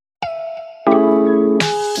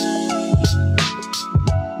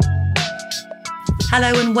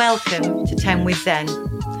Hello and welcome to 10 with Zen.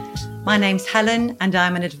 My name's Helen and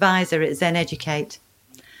I'm an advisor at Zen Educate.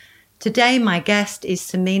 Today my guest is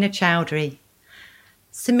Samina Chowdhury.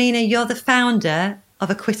 Samina, you're the founder of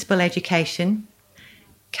Equitable Education,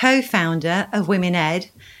 co-founder of Women Ed,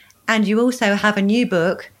 and you also have a new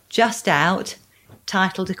book just out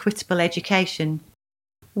titled Equitable Education.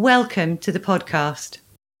 Welcome to the podcast.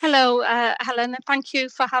 Hello, Helen, and thank you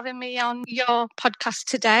for having me on your podcast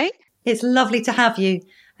today. It's lovely to have you.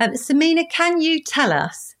 Samina, can you tell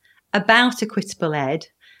us about Equitable Ed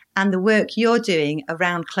and the work you're doing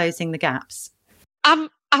around closing the gaps? I've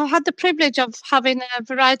had the privilege of having a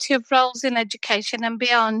variety of roles in education and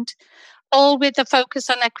beyond, all with a focus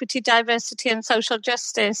on equity, diversity and social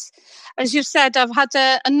justice. As you said, I've had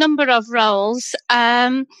a number of roles,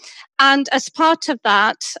 and as part of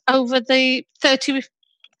that, over the 30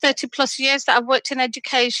 plus years that I've worked in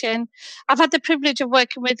education, I've had the privilege of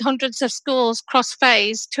working with hundreds of schools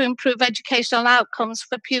cross-phase to improve educational outcomes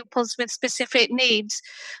for pupils with specific needs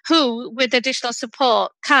who, with additional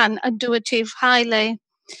support, can and do achieve highly.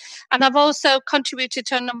 And I've also contributed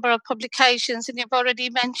to a number of publications, and you've already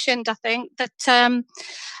mentioned, I think, that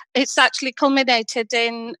it's actually culminated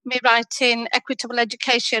in me writing Equitable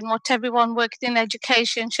Education, what everyone working in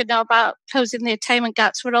education should know about closing the attainment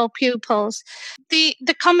gaps for all pupils. The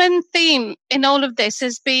common theme in all of this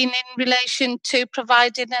has been in relation to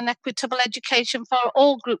providing an equitable education for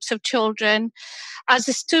all groups of children, as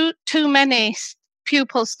there's too many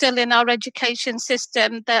pupils still in our education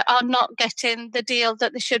system that are not getting the deal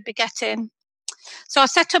that they should be getting. So I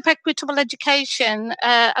set up Equitable Education,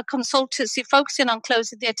 a consultancy focusing on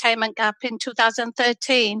closing the attainment gap in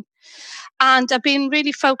 2013. And I've been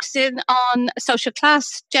really focusing on social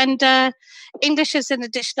class, gender, English as an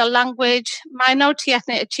additional language, minority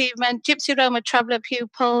ethnic achievement, Gypsy Roma traveller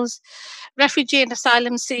pupils, refugee and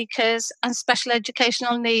asylum seekers, and special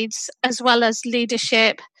educational needs, as well as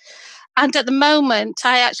leadership. And at the moment,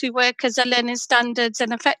 I actually work as a learning standards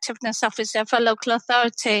and effectiveness officer for a local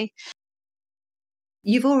authority.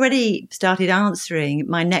 You've already started answering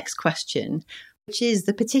my next question, which is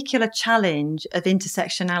the particular challenge of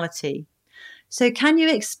intersectionality. So can you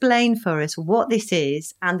explain for us what this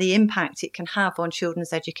is and the impact it can have on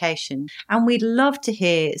children's education? And we'd love to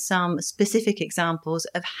hear some specific examples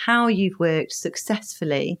of how you've worked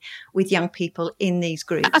successfully with young people in these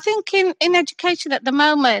groups. I think in education at the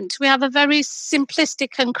moment, we have a very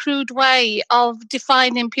simplistic and crude way of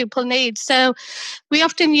defining pupil needs. So we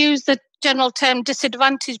often use the general term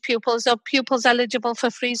disadvantaged pupils or pupils eligible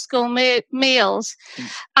for free school meals.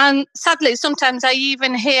 And sadly, sometimes I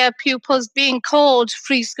even hear pupils being called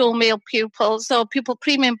free school meal pupils or pupil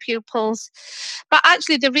premium pupils. But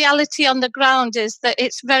actually, the reality on the ground is that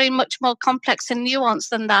it's very much more complex and nuanced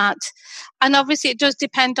than that. And obviously, it does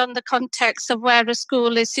depend on the context of where a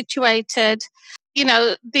school is situated. You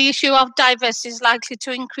know, the issue of diversity is likely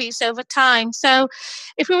to increase over time. So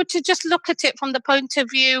if we were to just look at it from the point of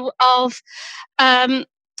view of,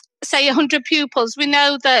 say, 100 pupils, we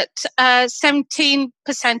know that 17%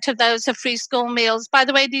 of those are free school meals. By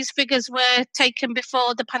the way, these figures were taken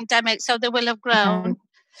before the pandemic, so they will have grown.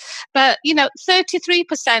 But,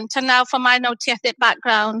 33% are now from minority ethnic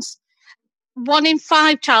backgrounds. 1 in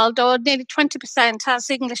 5 child, or nearly 20%, has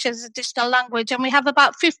English as additional language, and we have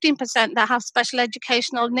about 15% that have special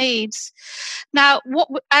educational needs. Now,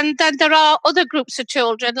 and then there are other groups of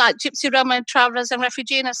children like Gypsy Roma travellers and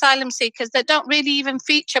refugee and asylum seekers that don't really even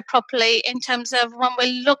feature properly in terms of when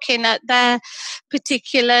we're looking at their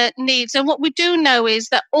particular needs. And what we do know is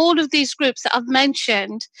that all of these groups that I've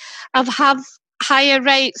mentioned have higher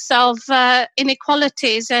rates of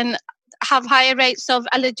inequalities and have higher rates of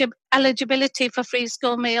eligibility for free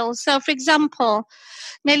school meals. So, for example,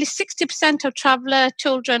 nearly 60% of traveller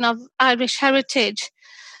children of Irish heritage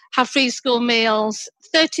have free school meals,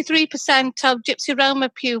 33% of Gypsy Roma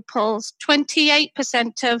pupils,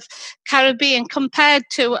 28% of Caribbean, compared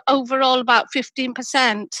to overall about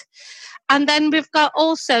 15%. And then we've got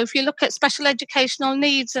also, if you look at special educational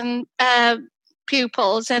needs and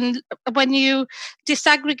pupils, and when you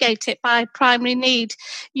disaggregate it by primary need,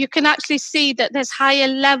 you can actually see that there's higher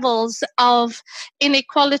levels of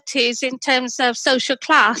inequalities in terms of social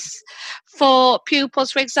class for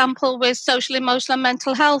pupils, for example, with social, emotional, and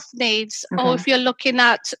mental health needs, or if you're looking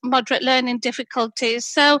at moderate learning difficulties.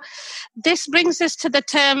 So this brings us to the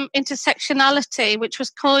term intersectionality, which was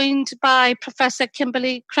coined by Professor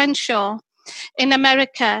Kimberly Crenshaw. in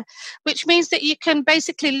America, which means that you can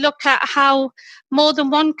basically look at how more than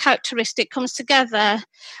one characteristic comes together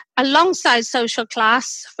alongside social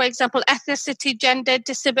class, for example, ethnicity, gender,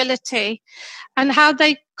 disability, and how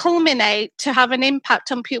they culminate to have an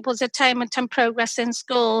impact on pupils' attainment and progress in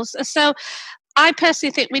schools. So I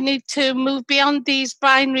personally think we need to move beyond these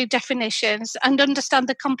binary definitions and understand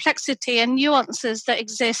the complexity and nuances that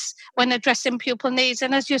exist when addressing pupil needs.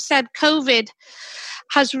 And as you said, COVID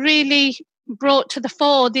has really brought to the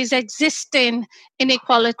fore these existing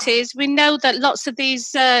inequalities. We know that lots of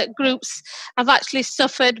these groups have actually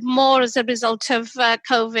suffered more as a result of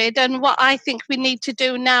COVID. And what I think we need to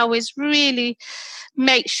do now is really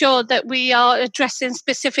make sure that we are addressing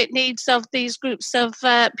specific needs of these groups of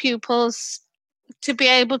pupils to be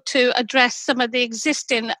able to address some of the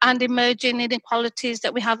existing and emerging inequalities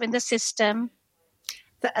that we have in the system.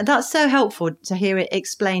 That's so helpful to hear it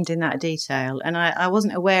explained in that detail. And I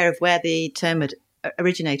wasn't aware of where the term had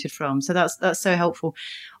originated from. So that's so helpful.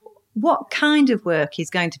 What kind of work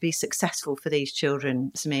is going to be successful for these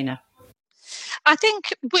children, Samina? I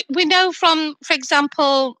think we know from, for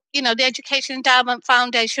example, the Education Endowment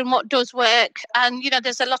Foundation, what does work. And,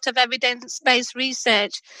 there's a lot of evidence-based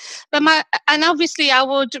research. And obviously I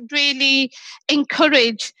would really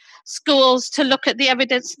encourage schools to look at the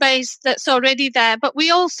evidence base that's already there. But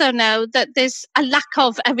we also know that there's a lack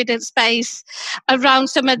of evidence base around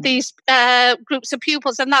some of these groups of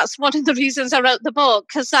pupils. And that's one of the reasons I wrote the book,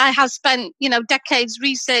 because I have spent, decades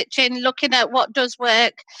researching, looking at what does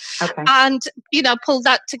work and, pull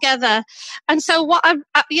that together. And so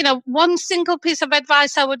one single piece of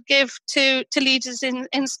advice I would give to leaders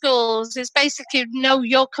in schools is basically know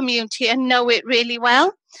your community and know it really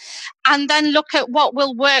well. And then look at what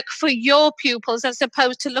will work for your pupils, as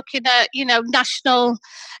opposed to looking at, national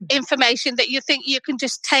information that you think you can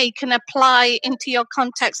just take and apply into your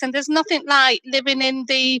context. And there's nothing like living in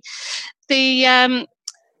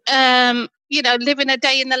living a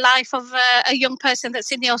day in the life of a young person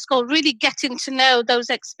that's in your school, really getting to know those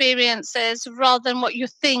experiences rather than what you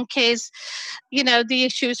think is, the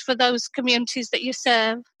issues for those communities that you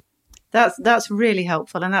serve. That's really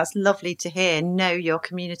helpful, and that's lovely to hear. Know your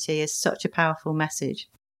community is such a powerful message.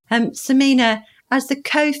 Samina, as the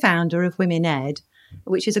co-founder of Women Ed,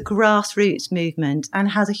 which is a grassroots movement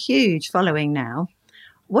and has a huge following now,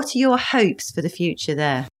 what are your hopes for the future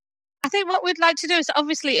there? I think what we'd like to do is,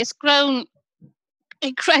 obviously it's grown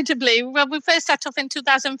incredibly. When we first set off in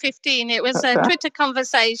 2015, it was a Twitter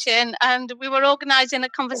conversation, and we were organising a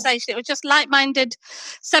conversation. It was just like-minded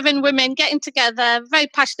 7 women getting together, very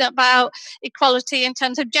passionate about equality in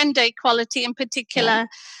terms of gender equality in particular. Yeah.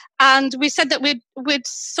 And we said that we'd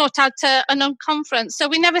sort out an unconference. So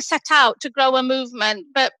we never set out to grow a movement,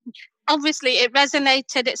 but obviously it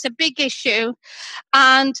resonated. It's a big issue.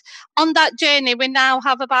 And on that journey, we now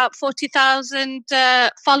have about 40,000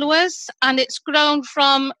 followers, and it's grown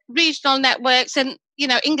from regional networks and,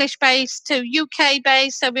 English-based to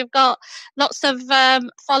UK-based. So we've got lots of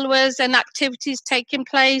followers and activities taking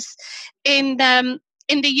place in the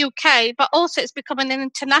UK, but also it's becoming an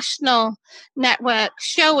international network,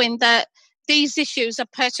 showing that these issues are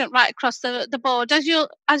pertinent right across the board. As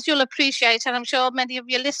you'll appreciate, and I'm sure many of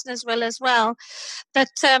your listeners will as well, that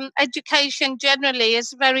education generally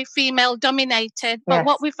is very female dominated. But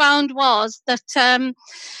what we found was that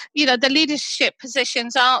the leadership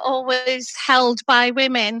positions aren't always held by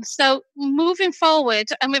women. So moving forward,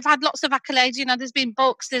 and we've had lots of accolades. There's been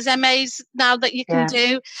books, there's MAs now that you can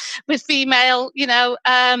do with female,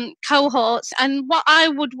 cohorts. And what I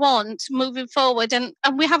would want moving forward, and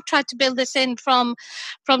we have tried to build this in from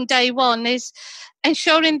day one, is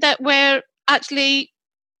ensuring that we're actually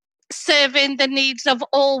serving the needs of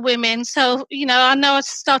all women. So, I know I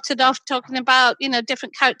started off talking about,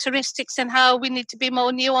 different characteristics and how we need to be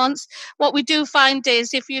more nuanced. What we do find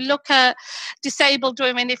is, if you look at disabled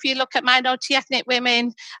women, if you look at minority ethnic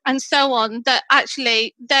women and so on, that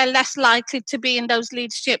actually they're less likely to be in those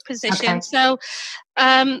leadership positions. So,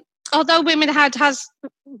 although Women Ed has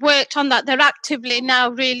worked on that, they're actively now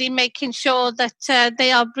really making sure that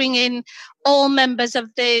they are bringing all members of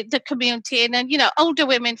the community in, and, older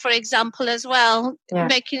women, for example, as well,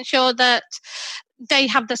 making sure that they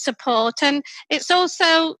have the support. And it's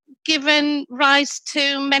also given rise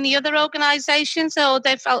to many other organisations, so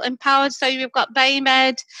they felt empowered. So you've got BAME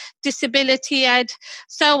Ed, Disability Ed,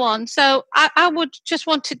 so on. So I would just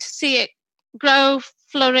wanted to see it grow,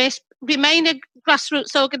 flourish, remain a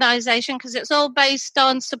grassroots organisation, because it's all based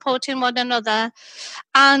on supporting one another,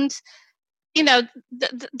 and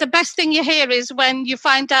the best thing you hear is when you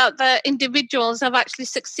find out that individuals have actually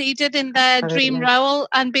succeeded in their dream role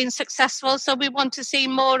and been successful. So we want to see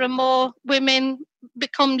more and more women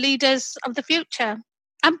become leaders of the future.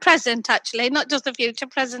 And present, actually, not just the future,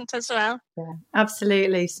 present as well. Yeah,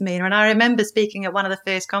 absolutely, Samina. And I remember speaking at one of the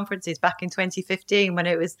first conferences back in 2015 when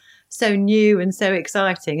it was so new and so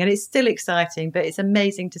exciting. And it's still exciting, but it's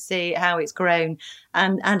amazing to see how it's grown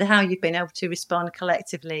and how you've been able to respond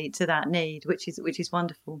collectively to that need, which is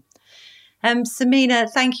wonderful. Samina,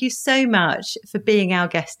 thank you so much for being our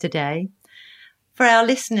guest today. For our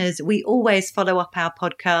listeners, we always follow up our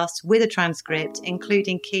podcast with a transcript,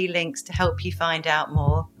 including key links to help you find out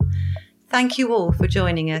more. Thank you all for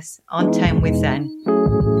joining us on 10 with Zen.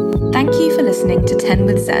 Thank you for listening to 10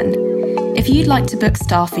 with Zen. If you'd like to book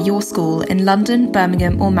staff for your school in London,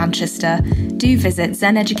 Birmingham or Manchester, do visit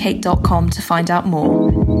zeneducate.com to find out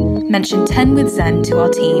more. Mention 10 with Zen to our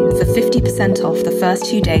team for 50% off the first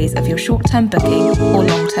 2 days of your short-term booking or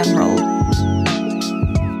long-term role.